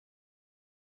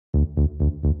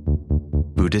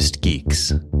Buddhist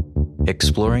Geeks,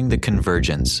 exploring the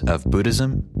convergence of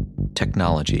Buddhism,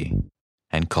 technology,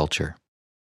 and culture.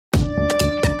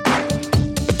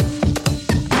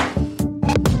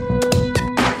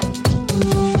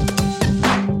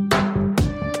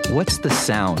 What's the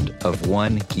sound of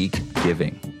one geek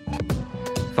giving?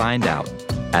 Find out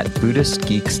at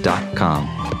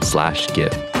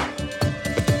BuddhistGeeks.com/give.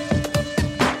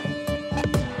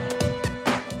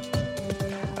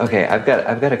 Okay, I've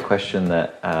got a question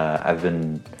that I've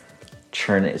been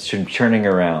churning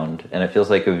around, and it feels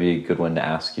like it would be a good one to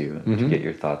ask you to get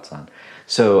your thoughts on.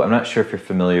 So I'm not sure if you're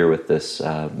familiar with this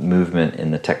movement in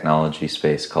the technology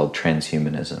space called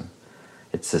transhumanism.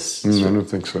 It's this. I don't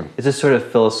think so. It's a sort of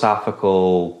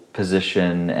philosophical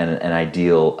position and an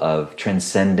ideal of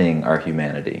transcending our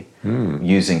humanity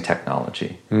using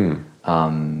technology.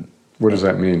 What does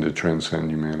that mean, to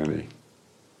transcend humanity?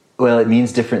 Well, it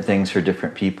means different things for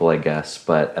different people, I guess.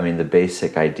 But I mean, the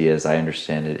basic idea, as I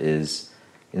understand it, is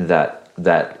that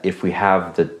if we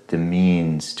have the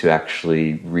means to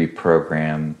actually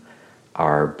reprogram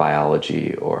our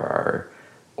biology or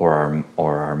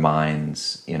our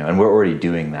minds, and we're already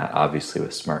doing that, obviously,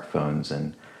 with smartphones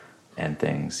and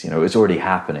things. It's already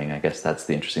happening. I guess that's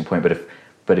the interesting point.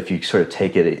 But if you sort of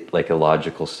take it like a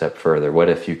logical step further, what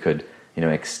if you could,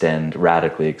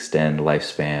 radically extend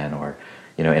lifespan, or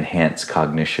enhance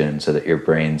cognition so that your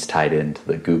brain's tied into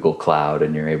the Google Cloud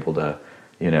and you're able to,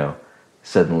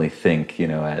 suddenly think,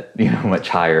 at much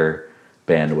higher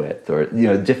bandwidth, or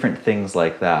different things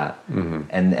like that.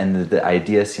 And the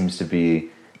idea seems to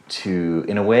be to,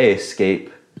 in a way,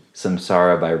 escape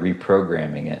samsara by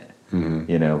reprogramming it.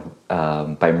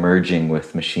 By merging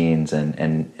with machines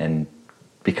and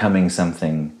becoming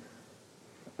something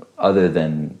other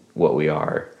than what we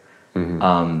are.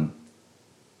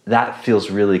 That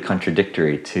feels really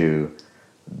contradictory to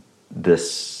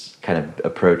this kind of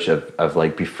approach of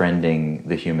like befriending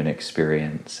the human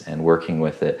experience and working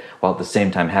with it, while at the same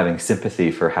time having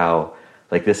sympathy for how,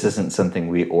 like, this isn't something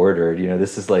we ordered.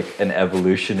 This is like an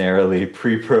evolutionarily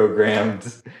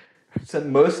pre-programmed, so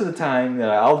most of the time,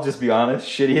 I'll just be honest,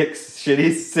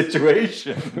 shitty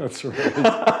situation. That's right.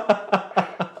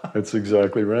 That's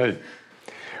exactly right.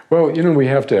 Well, we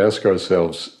have to ask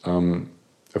ourselves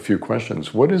a few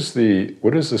questions. What is the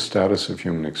status of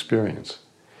human experience?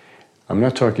 I'm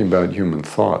not talking about human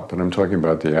thought, but I'm talking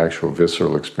about the actual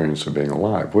visceral experience of being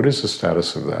alive. What is the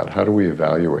status of that? How do we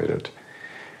evaluate it?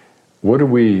 What do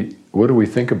we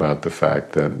think about the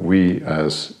fact that we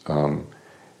as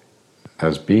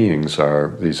beings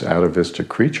are these atavistic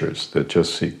creatures that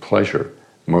just seek pleasure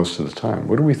most of the time?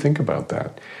 What do we think about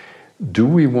that? Do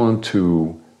we want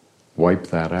to wipe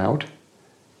that out?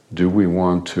 Do we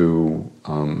want to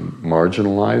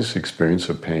marginalize the experience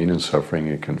of pain and suffering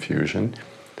and confusion?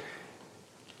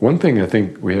 One thing I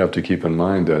think we have to keep in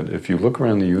mind, that if you look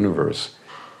around the universe,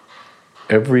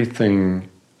 everything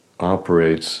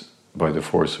operates by the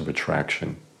force of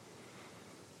attraction.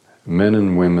 Men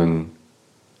and women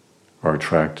are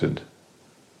attracted,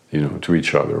 to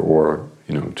each other, or,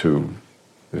 to,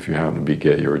 if you happen to be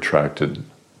gay, you're attracted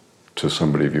to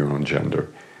somebody of your own gender.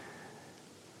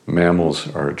 Mammals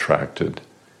are attracted.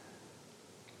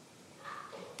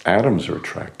 Atoms are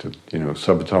attracted.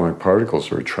 Subatomic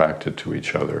particles are attracted to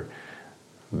each other.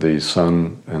 The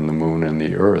sun and the moon and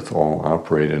the earth all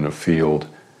operate in a field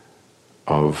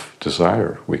of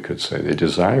desire, we could say. They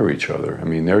desire each other. I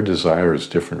mean, their desire is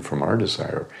different from our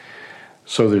desire.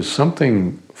 So there's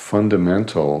something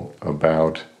fundamental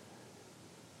about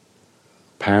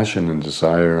passion and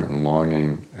desire and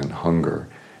longing and hunger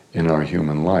in our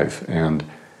human life. And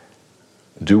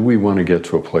do we want to get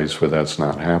to a place where that's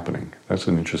not happening? That's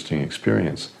an interesting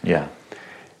experience. Yeah.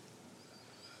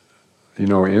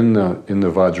 In the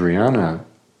Vajrayana,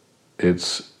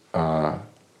 it's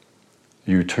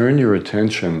you turn your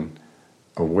attention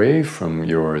away from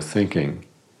your thinking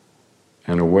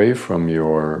and away from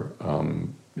your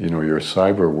your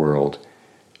cyber world,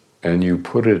 and you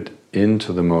put it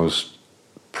into the most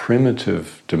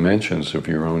primitive dimensions of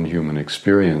your own human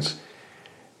experience.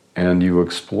 And you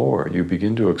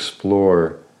begin to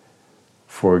explore,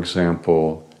 for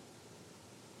example,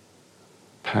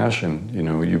 passion.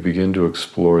 You begin to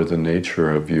explore the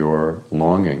nature of your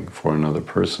longing for another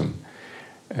person.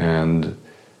 And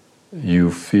you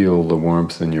feel the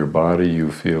warmth in your body,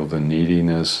 you feel the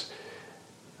neediness,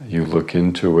 you look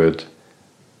into it,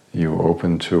 you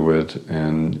open to it,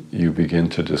 and you begin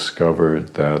to discover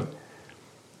that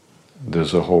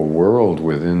there's a whole world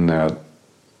within that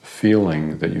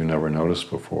feeling that you never noticed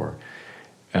before.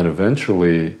 And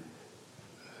eventually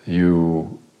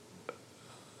you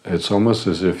it's almost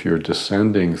as if you're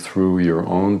descending through your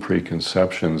own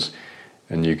preconceptions,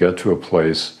 and you get to a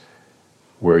place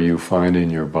where you find in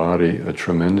your body a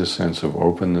tremendous sense of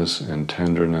openness and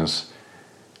tenderness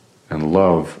and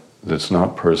love that's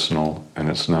not personal, and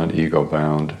it's not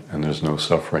ego-bound, and there's no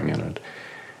suffering in it.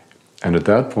 And at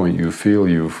that point you feel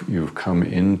you've come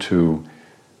into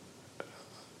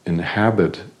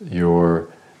inhabit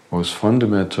your most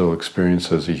fundamental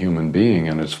experience as a human being,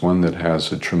 and it's one that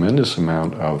has a tremendous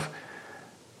amount of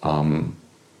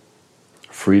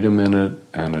freedom in it,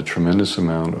 and a tremendous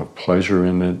amount of pleasure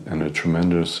in it, and a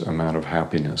tremendous amount of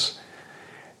happiness.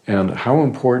 And how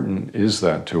important is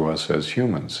that to us as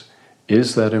humans?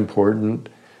 Is that important?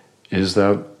 Is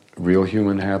that real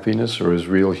human happiness, or is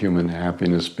real human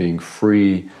happiness being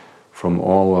free from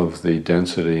all of the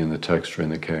density and the texture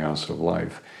and the chaos of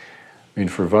life? I mean,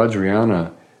 for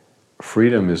Vajrayana,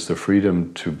 freedom is the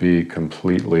freedom to be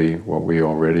completely what we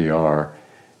already are,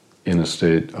 in a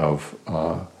state of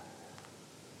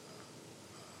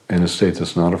in a state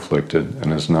that's not afflicted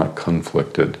and is not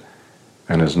conflicted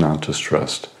and is not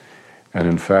distressed. And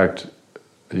in fact,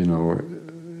 you know,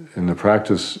 in the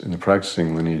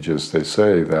practicing lineages, they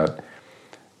say that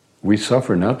we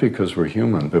suffer not because we're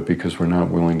human, but because we're not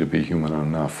willing to be human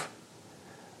enough.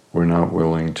 We're not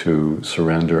willing to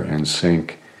surrender and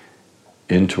sink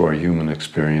into our human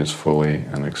experience fully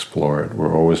and explore it.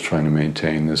 We're always trying to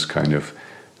maintain this kind of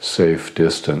safe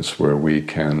distance where we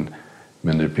can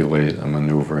manipulate and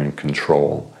maneuver and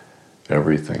control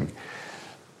everything.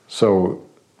 So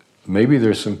maybe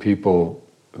there's some people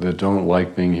that don't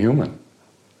like being human.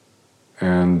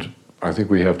 And I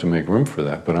think we have to make room for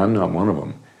that, but I'm not one of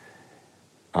them.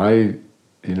 The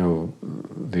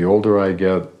older I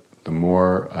get, the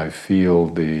more I feel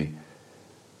the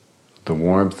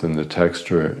warmth and the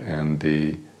texture and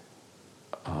the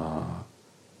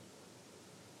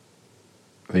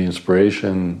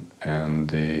inspiration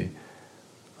and the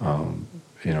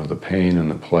pain and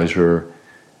the pleasure,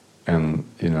 and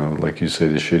like you say,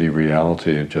 the shitty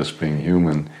reality of just being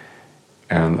human.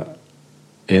 And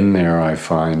in there I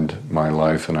find my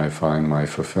life and I find my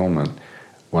fulfillment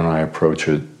when I approach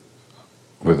it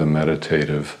with a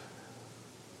meditative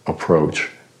approach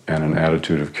and an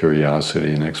attitude of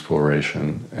curiosity and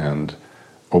exploration and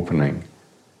opening.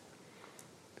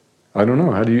 I don't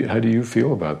know, how do you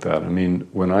feel about that? I mean,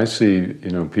 when I see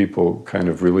people kind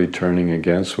of really turning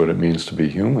against what it means to be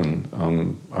human,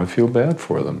 I feel bad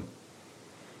for them.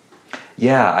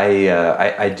 Yeah,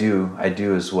 I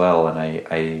do as well, and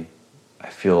I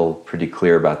feel pretty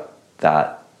clear about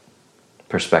that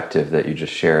perspective that you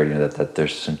just shared. That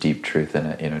there's some deep truth in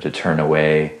it. To turn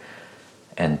away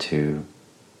and to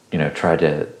try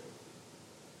to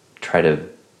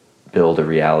build a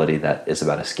reality that is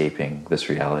about escaping this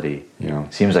reality.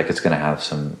 Seems like it's going to have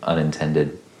some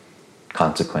unintended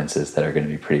consequences that are going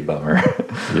to be pretty bummer.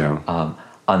 Yeah.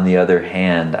 On the other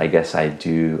hand, I guess I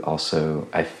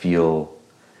feel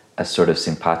a sort of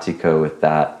simpatico with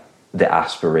that, the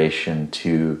aspiration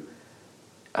to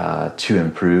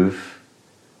improve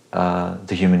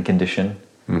the human condition,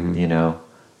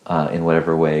 Mm-hmm. In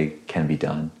whatever way can be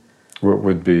done. What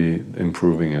would be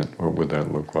improving it? What would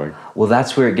that look like? Well,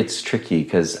 that's where it gets tricky,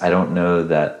 because I don't know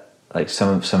that, like,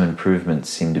 some improvements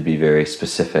seem to be very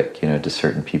specific, to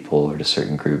certain people or to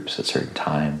certain groups at certain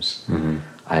times. Mm-hmm.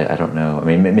 I don't know. I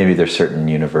mean, maybe there's certain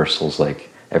universals, like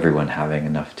everyone having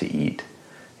enough to eat,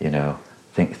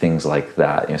 things like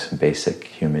that, some basic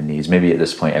human needs. Maybe at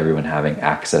this point, everyone having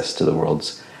access to the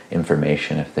world's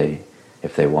information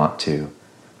if they want to,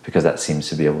 because that seems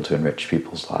to be able to enrich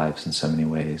people's lives in so many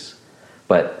ways.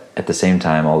 But at the same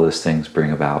time, all those things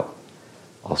bring about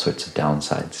all sorts of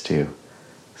downsides too.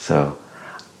 So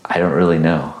I don't really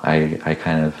know.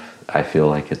 I feel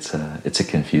like it's a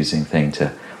confusing thing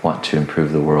to want to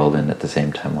improve the world and at the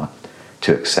same time want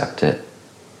to accept it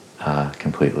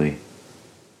completely.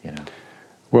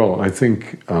 Well, I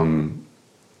think,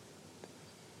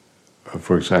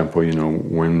 for example,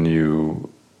 when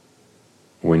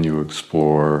you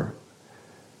explore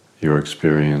your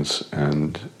experience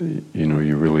and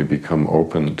you really become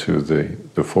open to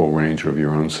the full range of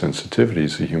your own sensitivity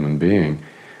as a human being,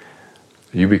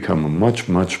 you become much,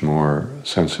 much more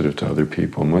sensitive to other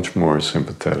people, much more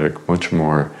sympathetic, much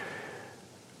more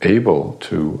able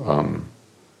to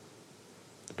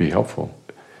be helpful.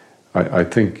 I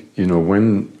think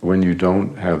when you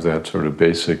don't have that sort of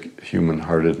basic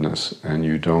human-heartedness, and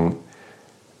you don't,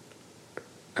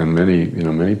 and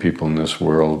many people in this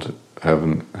world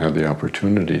haven't had the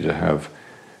opportunity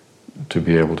to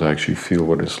be able to actually feel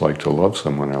what it's like to love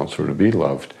someone else or to be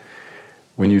loved.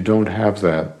 When you don't have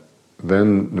that,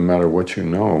 then no matter what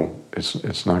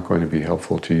it's not going to be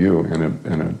helpful to you, and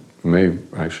it may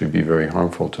actually be very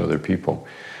harmful to other people.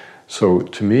 So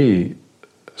to me,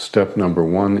 step number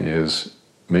one is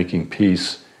making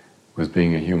peace with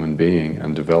being a human being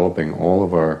and developing all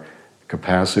of our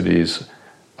capacities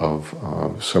of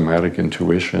somatic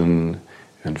intuition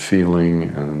and feeling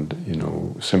and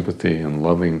sympathy and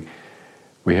loving.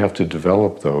 We have to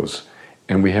develop those,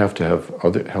 and we have to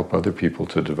help other people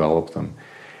to develop them.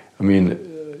 I mean,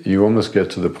 you almost get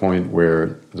to the point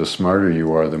where the smarter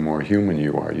you are, the more human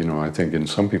you are. I think in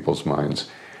some people's minds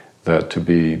that to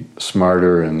be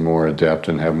smarter and more adept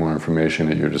and have more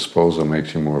information at your disposal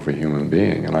makes you more of a human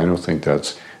being. And I don't think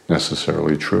that's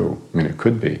necessarily true. I mean, it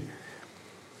could be.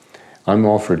 I'm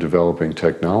all for developing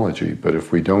technology, but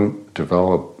if we don't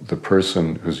develop the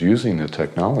person who's using the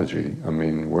technology, I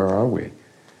mean, where are we?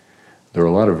 There are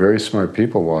a lot of very smart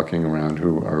people walking around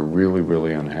who are really,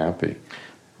 really unhappy.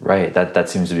 Right, that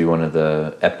seems to be one of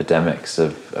the epidemics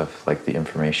of like the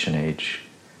information age.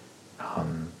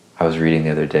 I was reading the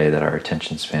other day that our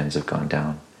attention spans have gone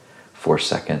down 4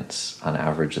 seconds on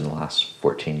average in the last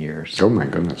 14 years. Oh my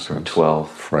goodness, that's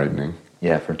 12. Frightening.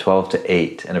 Yeah, from 12 to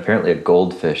 8. And apparently a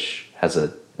goldfish has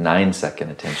a 9-second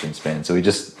attention span. So we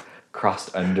just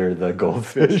crossed under the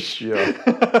goldfish. Yeah.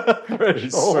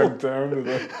 Sunk down to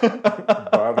the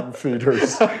bottom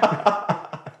feeders.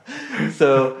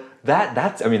 So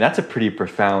that's a pretty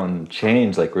profound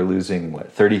change. Like we're losing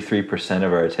 33%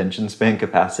 of our attention span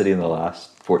capacity in the last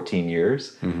 14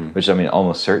 years, which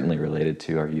almost certainly related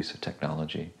to our use of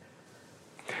technology.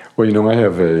 Well, I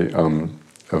have a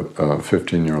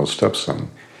 15-year-old stepson,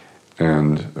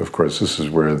 and of course this is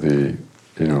where the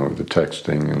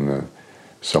texting and the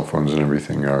cell phones and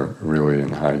everything are really in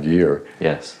high gear.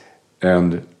 Yes.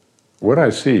 And what I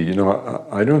see,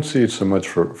 I don't see it so much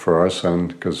for our son,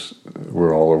 because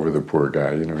we're all over the poor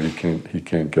guy.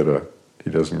 He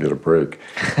doesn't get a break.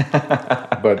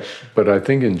 but I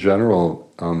think in general,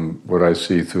 what I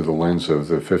see through the lens of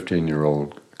the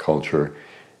 15-year-old culture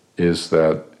is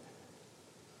that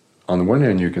on the one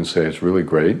hand you can say it's really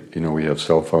great. We have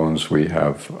cell phones, we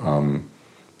have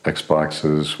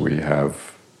Xboxes, we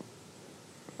have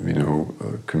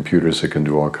computers that can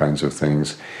do all kinds of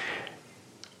things.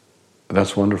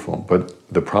 That's wonderful, but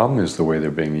the problem is the way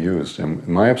they're being used. And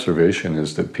my observation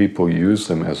is that people use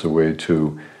them as a way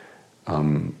to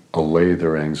allay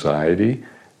their anxiety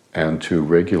and to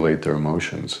regulate their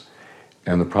emotions.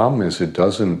 And the problem is it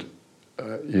doesn't,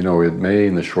 it may,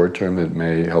 in the short term, it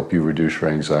may help you reduce your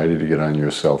anxiety to get on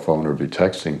your cell phone or be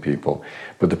texting people,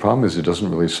 but the problem is it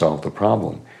doesn't really solve the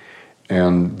problem.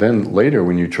 And then later,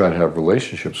 when you try to have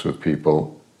relationships with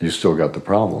people, you still got the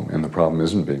problem, and the problem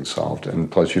isn't being solved,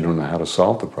 and plus you don't know how to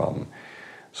solve the problem.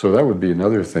 So that would be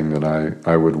another thing that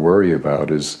I would worry about,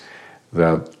 is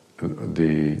that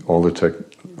all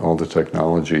the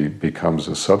technology becomes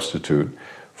a substitute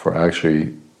for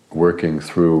actually working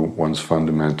through one's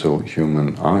fundamental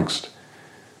human angst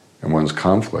and one's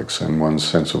conflicts and one's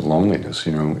sense of loneliness,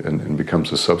 and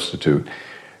becomes a substitute.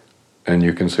 And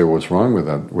you can say, what's wrong with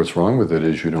that? What's wrong with it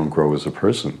is you don't grow as a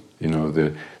person.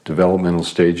 The developmental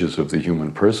stages of the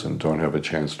human person don't have a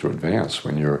chance to advance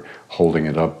when you're holding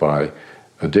it up by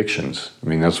addictions.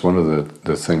 That's one of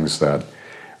the things that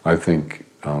I think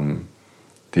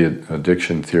the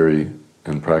addiction theory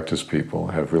and practice people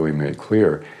have really made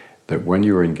clear, that when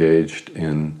you're engaged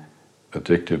in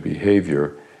addictive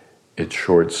behavior, it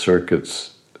short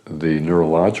circuits the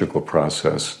neurological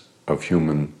process of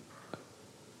human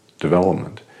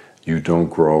development. You don't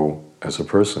grow as a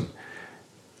person.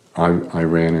 I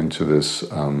ran into this,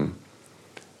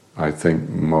 I think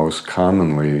most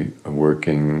commonly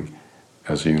working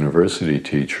as a university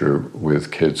teacher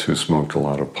with kids who smoked a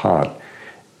lot of pot,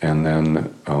 and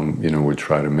then would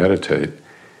try to meditate.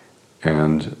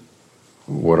 And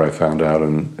what I found out,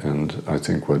 and I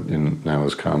think what now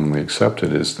is commonly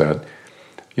accepted, is that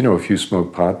if you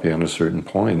smoke pot beyond a certain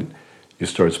point, you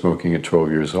start smoking at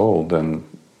 12 years old, then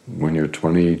when you're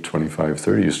 20, 25,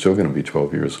 30, you're still going to be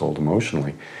 12 years old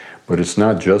emotionally. But it's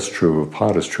not just true of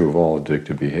pot, it's true of all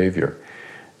addictive behavior.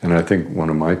 And I think one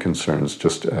of my concerns,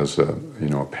 just as a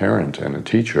parent and a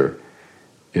teacher,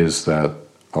 is that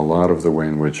a lot of the way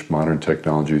in which modern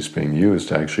technology is being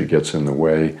used actually gets in the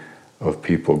way of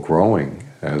people growing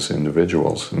as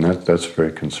individuals. And that's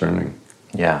very concerning.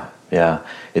 Yeah.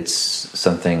 It's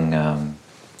something,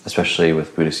 especially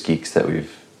with Buddhist geeks, that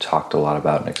we've talked a lot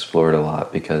about and explored a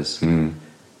lot, because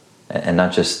and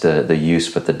not just the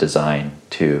use but the design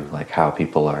too, like how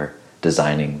people are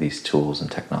designing these tools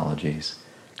and technologies,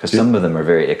 because some of them are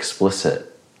very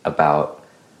explicit about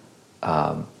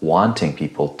wanting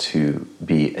people to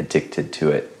be addicted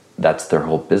to it that's their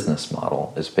whole business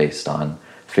model, is based on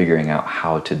figuring out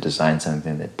how to design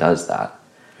something that does that.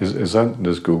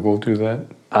 Does Google do that?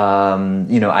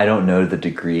 I don't know the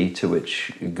degree to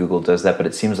which Google does that, but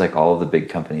it seems like all of the big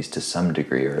companies to some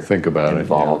degree are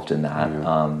involved in that.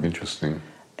 Yeah. Interesting.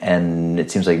 And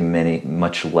it seems like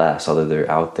much less, although they're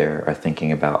out there, are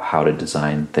thinking about how to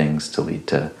design things to lead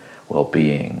to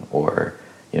well-being, or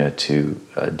to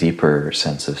a deeper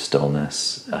sense of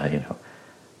stillness.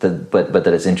 But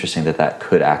that it's interesting that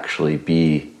could actually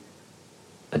be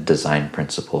a design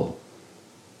principle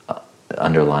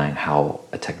underlying how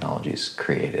a technology is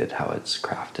created, how it's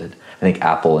crafted. I think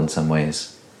Apple, in some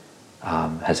ways,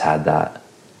 has had that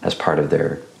as part of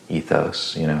their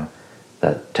ethos.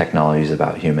 That technology is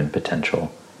about human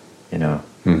potential.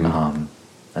 Mm-hmm.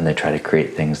 And they try to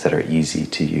create things that are easy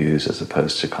to use as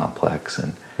opposed to complex,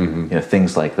 and Mm-hmm.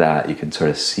 Things like that. You can sort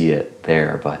of see it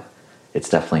there, but it's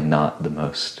definitely not the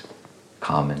most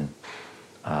common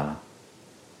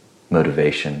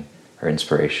motivation or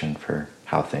inspiration for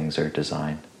how things are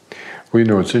designed.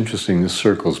 Well, it's interesting. This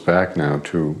circles back now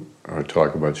to our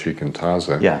talk about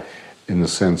shikantaza. Yeah. In the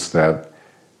sense that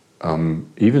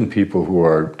even people who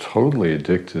are totally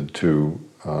addicted to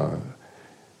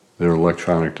their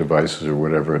electronic devices or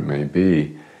whatever it may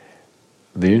be,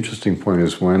 the interesting point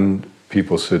is when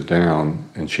people sit down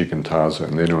in shikantaza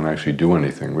and they don't actually do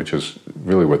anything, which is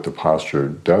really what the posture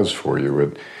does for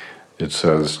you. It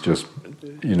says just,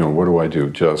 what do I do?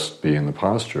 Just be in the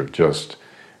posture. Just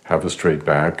have a straight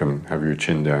back and have your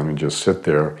chin down and just sit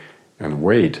there and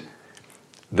wait.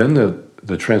 Then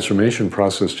the transformation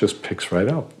process just picks right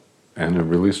up and it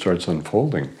really starts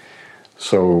unfolding.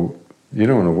 So, in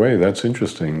a way, that's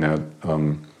interesting that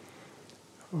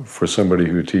for somebody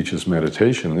who teaches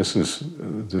meditation,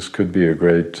 this could be a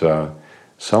great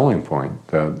selling point,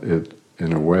 that it,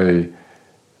 in a way,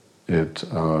 it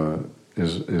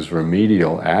is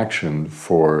remedial action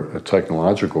for a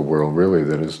technological world, really,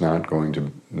 that is not going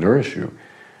to nourish you.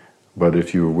 But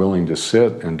if you're willing to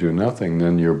sit and do nothing,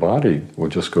 then your body will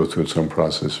just go through some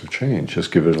process of change.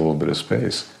 Just give it a little bit of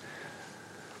space.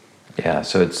 Yeah,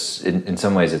 so it's in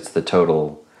some ways it's the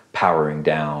total powering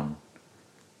down.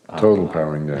 Total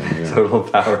powering down, yeah. Total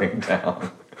powering down.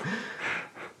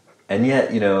 And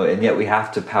yet we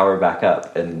have to power back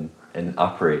up and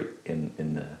operate in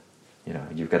the,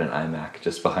 you've got an iMac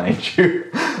just behind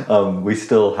you. We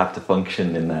still have to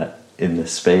function in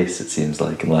this space, it seems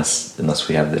like, unless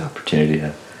we have the opportunity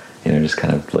to, just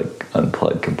kind of like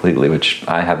unplug completely, which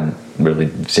I haven't really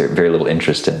very little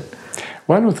interest in.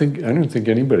 Well, I don't think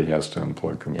anybody has to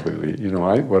unplug completely.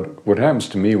 Yeah. What happens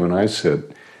to me when I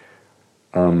sit,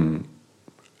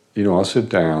 I'll sit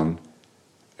down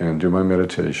and do my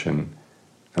meditation,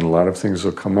 and a lot of things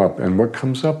will come up. And what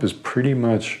comes up is pretty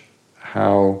much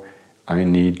how I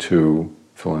need to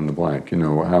fill in the blank.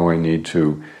 How I need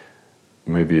to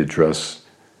maybe address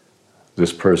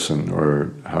this person,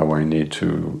 or how I need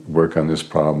to work on this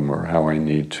problem, or how I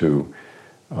need to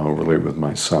relate with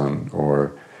my son,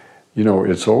 or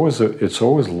it's always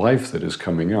life that is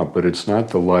coming up, but it's not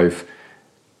the life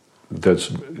that's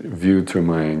viewed through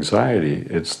my anxiety.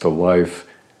 It's the life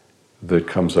that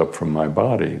comes up from my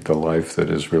body, the life that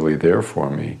is really there for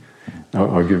me. Now,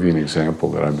 I'll give you an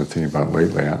example that I've been thinking about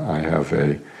lately. I have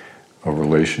a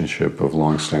relationship, of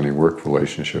long-standing work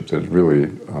relationship, that really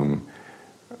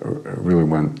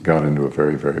got into a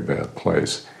very, very bad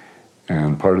place.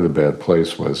 And part of the bad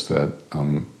place was that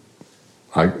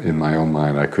in my own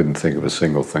mind, I couldn't think of a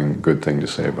single good thing to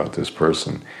say about this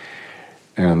person.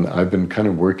 And I've been kind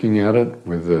of working at it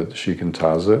with the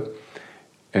shikantaza.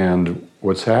 And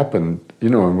what's happened,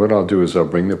 and what I'll do is I'll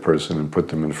bring the person and put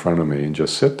them in front of me and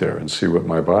just sit there and see what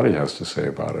my body has to say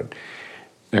about it.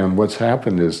 And what's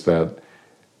happened is that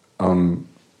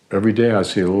every day I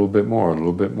see a little bit more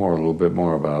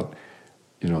about,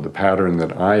 the pattern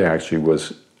that I actually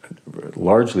was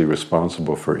largely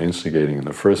responsible for instigating in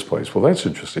the first place. Well, that's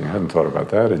interesting. I hadn't thought about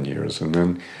that in years. And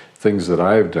then things that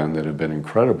I have done that have been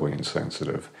incredibly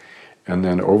insensitive. And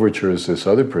then overtures this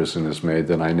other person has made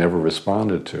that I never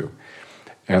responded to.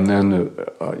 And then,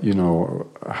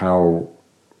 how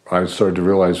I started to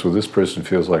realize, well, this person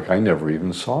feels like I never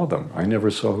even saw them. I never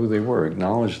saw who they were,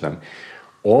 acknowledged them.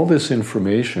 All this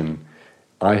information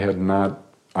I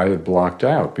had blocked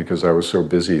out because I was so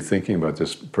busy thinking about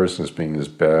this person as being this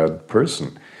bad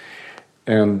person.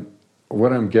 And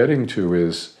what I'm getting to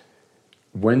is,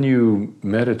 when you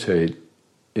meditate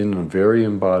in a very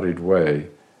embodied way,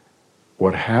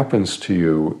 what happens to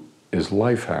you is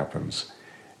life happens.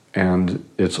 And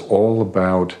it's all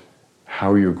about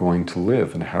how you're going to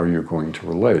live and how you're going to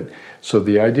relate. So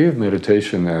the idea of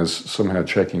meditation as somehow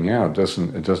checking out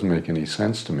doesn't make any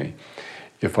sense to me.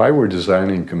 If I were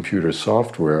designing computer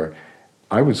software,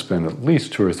 I would spend at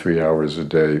least 2 or 3 hours a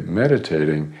day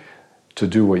meditating to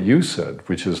do what you said,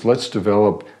 which is let's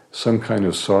develop some kind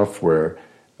of software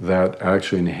that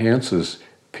actually enhances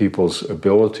people's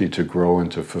ability to grow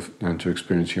and to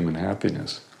experience human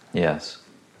happiness. Yes.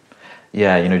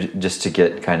 Yeah, just to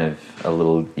get kind of a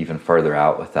little even further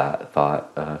out with that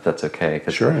thought, if that's okay.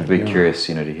 Because sure, I'd be curious,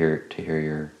 to hear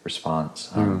your response.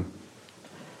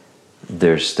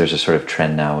 There's a sort of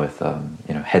trend now with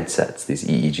headsets, these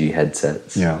EEG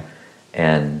headsets. Yeah.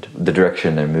 And the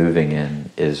direction they're moving in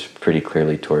is pretty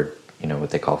clearly toward what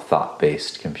they call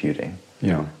thought-based computing.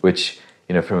 Yeah. Which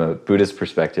from a Buddhist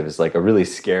perspective is like a really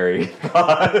scary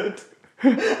thought.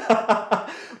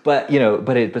 But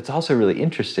it's also really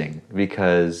interesting,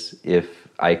 because if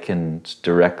I can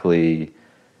directly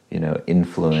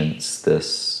influence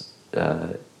this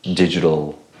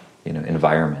digital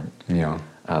environment,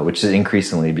 which is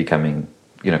increasingly becoming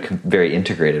very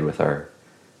integrated with our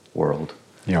world,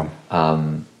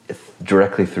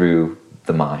 directly through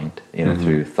the mind,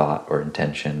 through thought or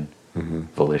intention,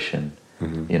 volition.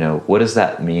 What does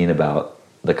that mean about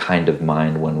the kind of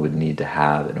mind one would need to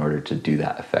have in order to do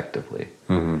that effectively?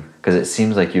 Because it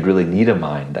seems like you'd really need a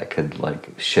mind that could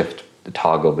shift the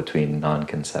toggle between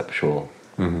non-conceptual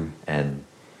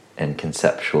and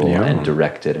conceptual and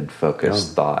directed and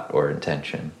focused thought or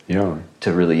intention.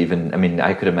 To really even,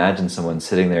 I could imagine someone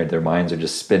sitting there, their minds are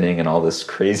just spinning and all this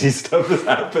crazy stuff is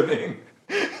happening.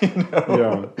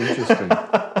 Yeah, interesting.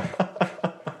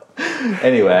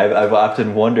 Anyway, I've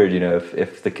often wondered,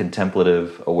 if the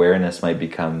contemplative awareness might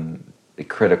become a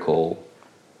critical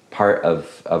part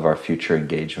of our future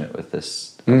engagement with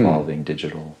this evolving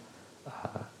digital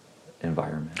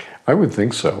environment. I would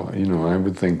think so. I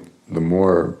would think the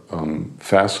more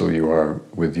facile you are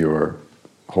with your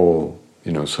whole,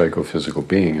 psychophysical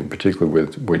being, and particularly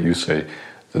with what you say,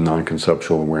 the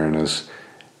non-conceptual awareness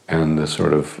and the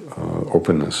sort of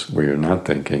openness where you're not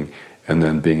thinking, and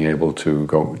then being able to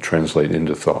go translate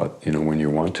into thought, when you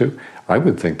want to, I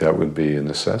would think that would be a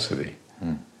necessity.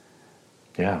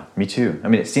 Yeah, me too.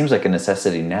 It seems like a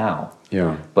necessity now.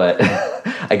 Yeah. But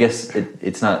I guess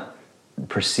it's not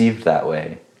perceived that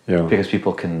way. Yeah. Because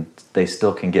people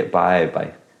still can get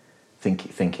by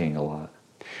thinking a lot.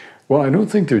 Well, I don't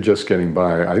think they're just getting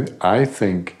by. I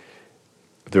think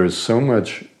there's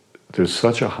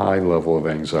such a high level of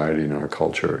anxiety in our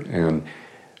culture, and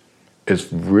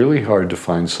it's really hard to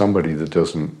find somebody that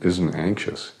isn't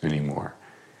anxious anymore.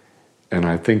 And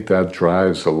I think that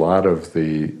drives a lot of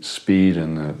the speed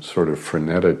and the sort of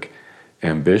frenetic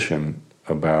ambition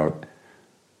about,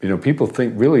 people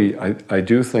think, really, I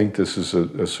do think this is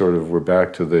a sort of, we're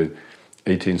back to the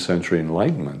 18th century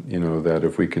Enlightenment, that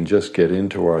if we can just get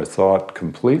into our thought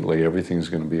completely, everything's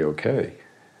going to be okay.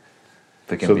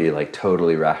 They can be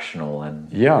totally rational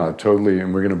and... Yeah, totally,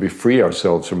 and we're going to free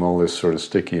ourselves from all this sort of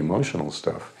sticky emotional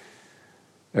stuff.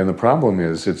 And the problem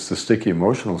is, it's the sticky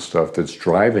emotional stuff that's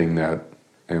driving that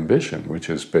ambition, which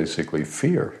is basically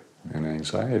fear and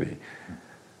anxiety.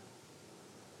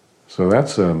 So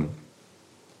that's a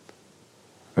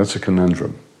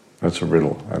conundrum. That's a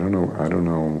riddle. I don't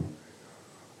know.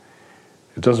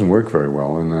 It doesn't work very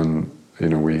well. And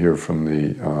then, we hear from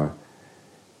the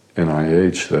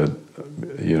NIH that,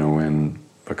 in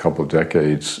a couple of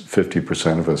decades,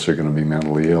 50% of us are going to be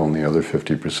mentally ill, and the other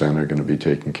 50% are going to be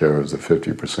taking care of the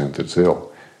 50% that's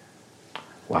ill.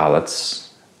 Wow,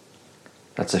 that's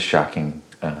a shocking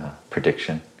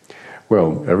prediction.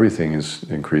 Well, everything is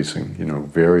increasing,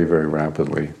 very, very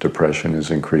rapidly. Depression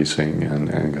is increasing, and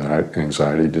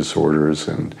anxiety disorders,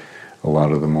 and a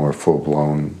lot of the more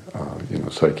full-blown,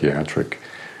 psychiatric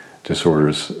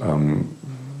disorders.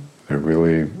 They're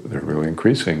really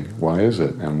increasing. Why is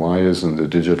it? And why isn't the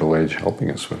digital age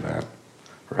helping us with that?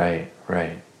 Right.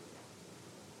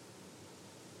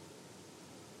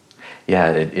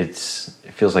 Yeah, it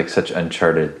feels like such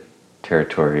uncharted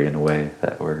territory in a way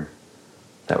that we're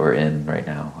in right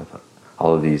now, with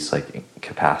all of these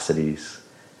capacities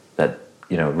that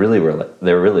really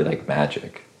they're really like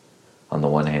magic on the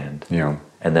one hand. Yeah.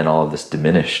 And then all of this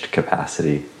diminished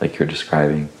capacity, like you're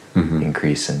describing.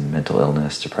 Increase in mental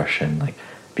illness, depression,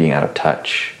 being out of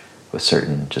touch with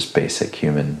certain just basic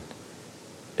human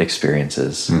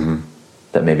experiences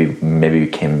that maybe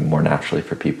came more naturally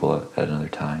for people at another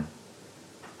time.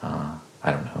 I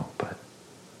don't know, but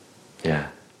yeah.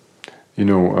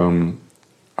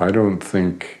 I don't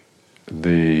think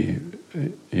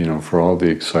for all the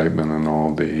excitement and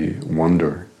all the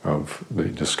wonder of the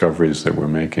discoveries that we're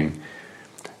making,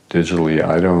 digitally,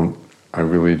 I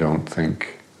really don't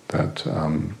think that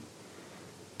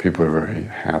people are very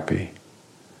happy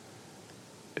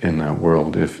in that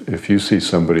world. If you see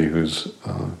somebody who's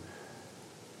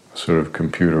sort of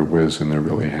computer whiz and they're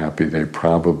really happy, they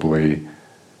probably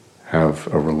have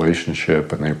a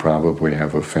relationship and they probably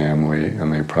have a family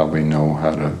and they probably know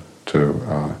how to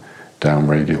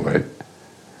downregulate.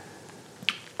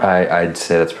 I'd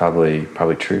say that's probably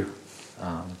true.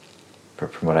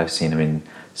 From what I've seen, I mean,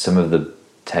 some of the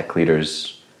tech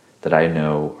leaders that I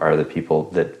know are the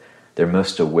people that they're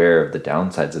most aware of the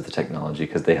downsides of the technology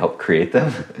because they helped create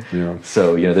them. Yeah.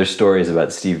 So, there's stories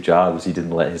about Steve Jobs. He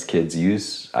didn't let his kids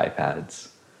use iPads.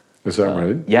 Is that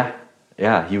right?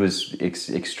 Yeah. He was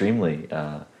extremely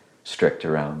strict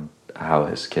around how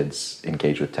his kids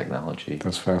engage with technology.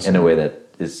 That's fascinating. In a way that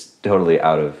is totally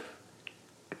out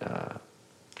of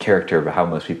character of how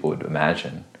most people would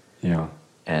imagine. Yeah.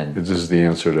 And this is the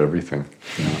answer to everything.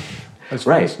 Yeah. That's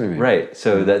fascinating. Right.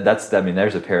 So that's, I mean,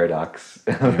 there's a paradox.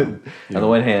 Yeah. On the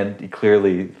one hand, he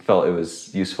clearly felt it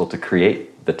was useful to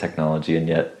create the technology and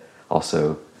yet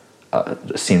also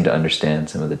seemed to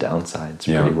understand some of the downsides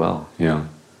pretty well. Yeah.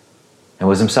 And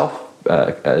was himself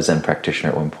a Zen practitioner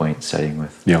at one point, studying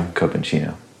with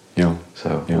Copenchino. Yeah.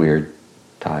 So weird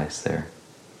ties there.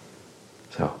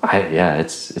 So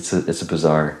it's a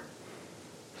bizarre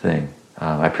thing.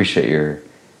 I appreciate your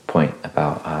point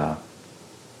about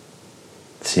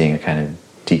seeing a kind of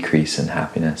decrease in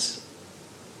happiness,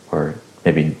 or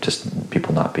maybe just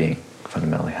people not being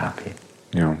fundamentally happy.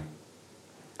 Yeah.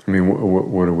 I mean,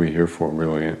 what are we here for,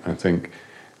 really? I think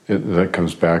that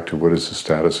comes back to what is the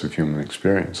status of human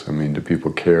experience. I mean, do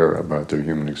people care about their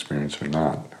human experience or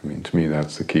not? I mean, to me,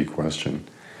 that's the key question.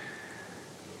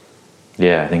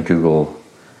 Yeah, I think Google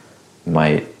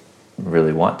might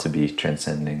really want to be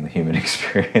transcending the human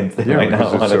experience. They might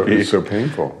not want to be. It's so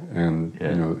painful.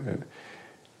 And,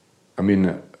 I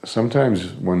mean,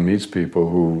 sometimes one meets people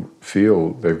who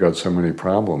feel they've got so many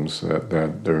problems that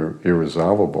they're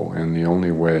irresolvable, and the only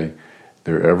way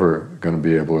they're ever going to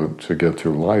be able to get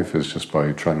through life is just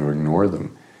by trying to ignore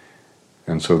them.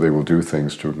 And so they will do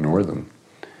things to ignore them.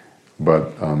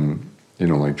 But,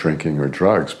 like drinking or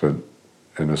drugs. But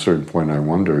at a certain point I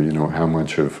wonder, how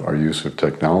much of our use of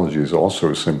technology is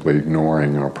also simply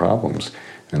ignoring our problems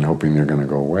and hoping they're going to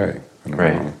go away.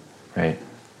 Right.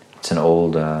 It's an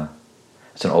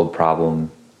old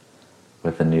problem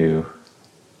with a new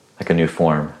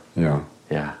form. Yeah.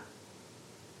 Yeah.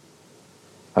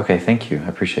 Okay, thank you. I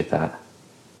appreciate that.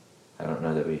 I don't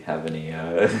know that we have any,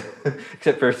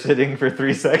 except for sitting for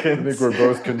 3 seconds. I think we're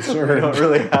both concerned. We don't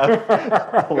really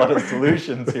have a lot of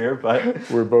solutions here, but...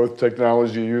 We're both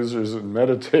technology users and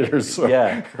meditators, so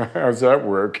how's that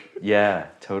work? Yeah,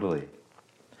 totally.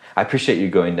 I appreciate you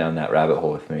going down that rabbit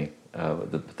hole with me,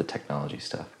 with the technology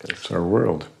stuff. It's our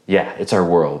world. Yeah, it's our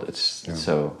world.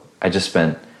 So I just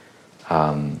spent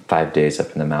 5 days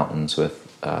up in the mountains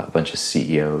with a bunch of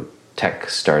tech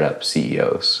startup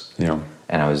CEOs. Yeah.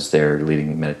 And I was there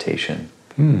leading meditation.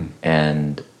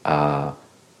 And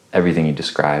everything you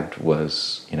described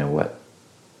was, what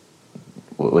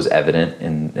was evident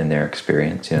in their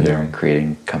experience. They're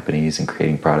creating companies and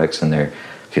creating products, and they're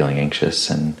feeling anxious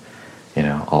and,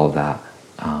 all of that.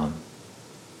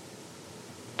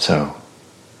 So,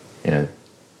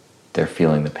 they're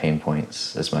feeling the pain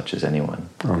points as much as anyone.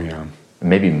 Oh, yeah.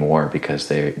 Maybe more because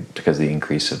of the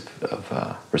increase of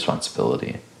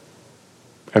responsibility.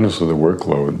 And also the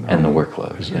workload. And the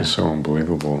workload is so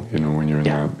unbelievable, when you're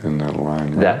in that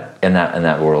line. Right?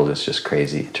 That world is just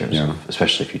crazy in terms of,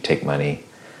 especially if you take money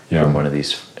from one of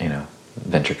these,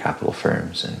 venture capital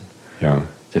firms, and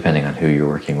depending on who you're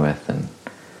working with, and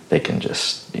they can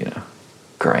just,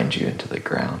 grind you into the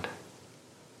ground.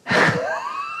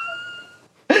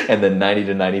 And then 90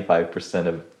 to 95%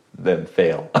 of them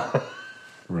fail.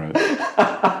 Right.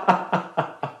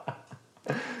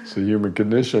 It's a human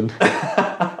condition.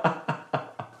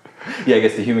 Yeah, I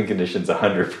guess the human condition's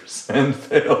 100%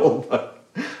 fail, but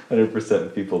 100%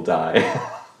 of people die.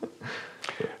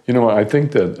 I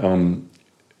think that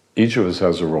each of us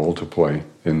has a role to play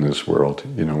in this world.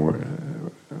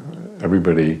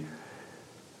 Everybody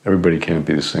can't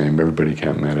be the same. Everybody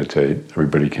can't meditate.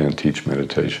 Everybody can't teach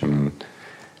meditation.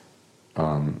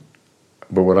 But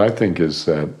what I think is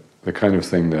that the kind of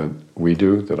thing that we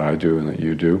do, that I do, and that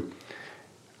you do,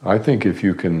 I think if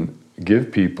you can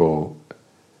give people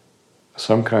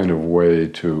some kind of way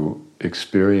to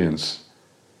experience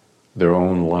their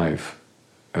own life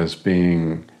as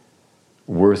being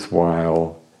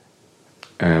worthwhile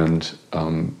and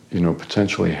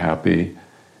potentially happy,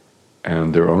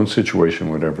 and their own situation,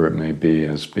 whatever it may be,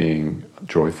 as being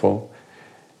joyful,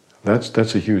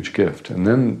 that's a huge gift. And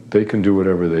then they can do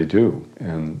whatever they do,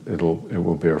 and it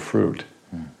will bear fruit.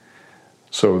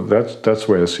 So that's the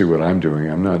way I see what I'm doing.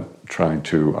 I'm not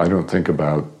I don't think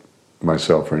about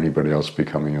myself or anybody else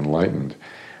becoming enlightened,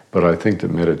 but I think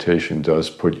that meditation does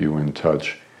put you in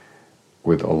touch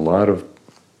with a lot of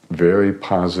very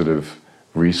positive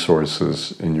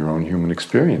resources in your own human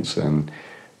experience. And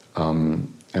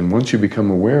once you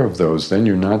become aware of those, then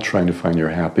you're not trying to find your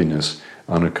happiness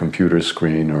on a computer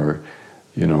screen or,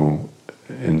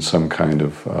 in some kind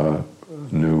of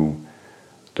new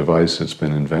device that's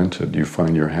been invented. You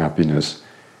find your happiness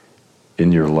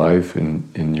in your life,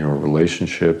 in your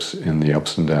relationships, in the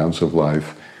ups and downs of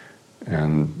life,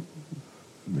 and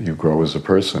you grow as a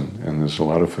person, and there's a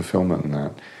lot of fulfillment in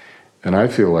that. And I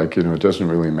feel like, it doesn't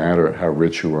really matter how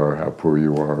rich you are, how poor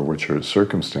you are, or what your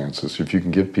circumstances. If you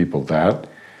can give people that,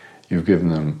 you've given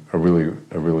them a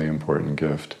really important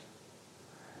gift.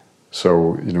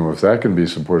 So, if that can be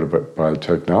supported by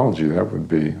technology, that would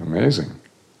be amazing.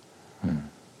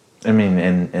 I mean,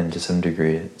 and to some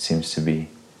degree, it seems to be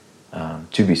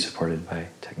supported by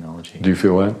technology. Do you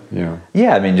feel that? Yeah.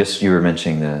 Yeah, I mean, just you were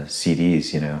mentioning the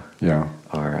CDs, Yeah.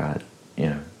 Or,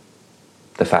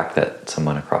 the fact that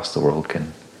someone across the world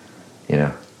can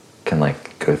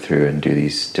like go through and do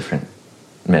these different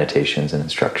meditations and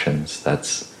instructions. That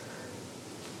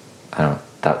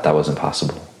wasn't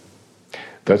possible.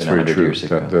 That's very true.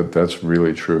 That's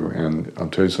really true. And I'll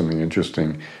tell you something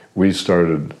interesting. We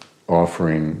started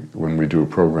offering, when we do a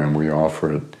program, we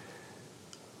offer it,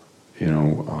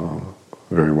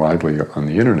 very widely on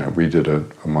the internet. We did a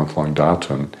month-long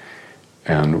Daten,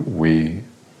 and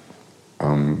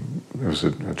it was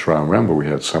a trial run, but we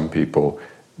had some people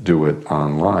do it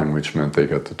online, which meant they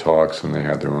got the talks and they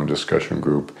had their own discussion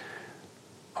group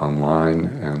online.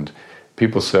 And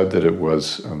people said that it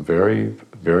was very,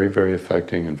 very, very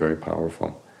affecting and very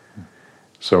powerful.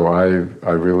 So I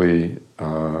really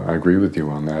I agree with you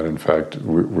on that. In fact,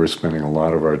 we're spending a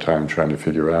lot of our time trying to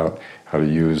figure out how to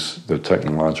use the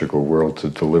technological world to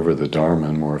deliver the Dharma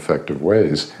in more effective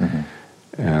ways. Mm-hmm.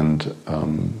 And,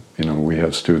 we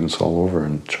have students all over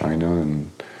in China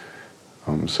and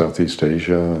Southeast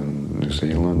Asia and New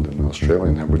Zealand and Australia,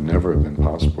 and that would never have been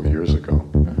possible years ago.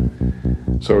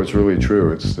 Mm-hmm. So it's really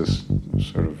true. It's this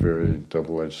sort of very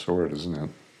double-edged sword, isn't it?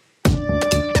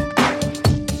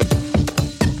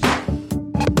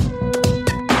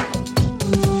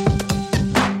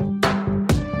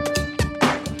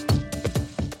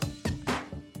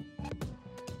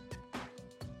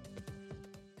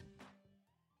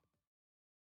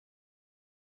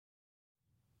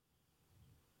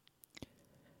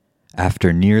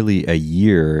 After nearly a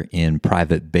year in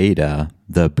private beta,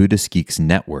 the Buddhist Geeks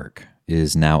Network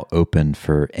is now open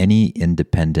for any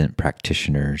independent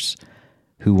practitioners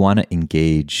who want to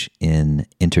engage in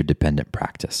interdependent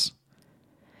practice.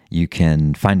 You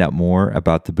can find out more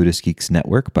about the Buddhist Geeks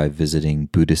Network by visiting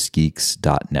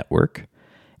buddhistgeeks.network.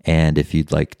 And if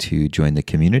you'd like to join the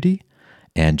community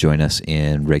and join us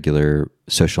in regular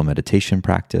social meditation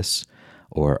practice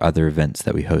or other events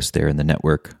that we host there in the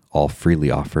network, all freely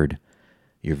offered,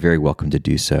 you're very welcome to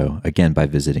do so, again, by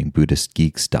visiting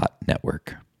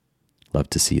buddhistgeeks.network. Love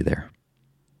to see you there.